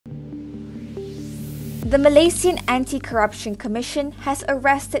The Malaysian Anti-Corruption Commission has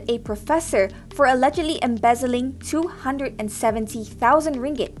arrested a professor for allegedly embezzling 270,000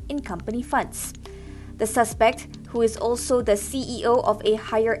 ringgit in company funds. The suspect, who is also the CEO of a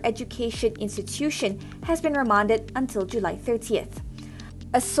higher education institution, has been remanded until July 30th.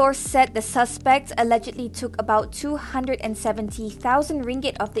 A source said the suspect allegedly took about 270,000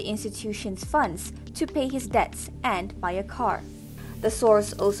 ringgit of the institution's funds to pay his debts and buy a car. The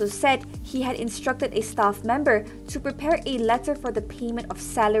source also said he had instructed a staff member to prepare a letter for the payment of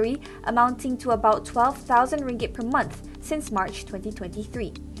salary amounting to about 12,000 ringgit per month since March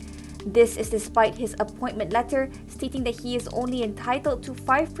 2023. This is despite his appointment letter stating that he is only entitled to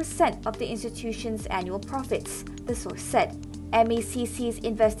 5% of the institution's annual profits, the source said. MACC's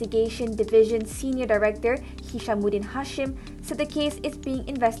Investigation Division Senior Director Hishamuddin Hashim said the case is being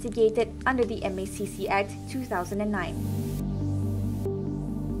investigated under the MACC Act 2009.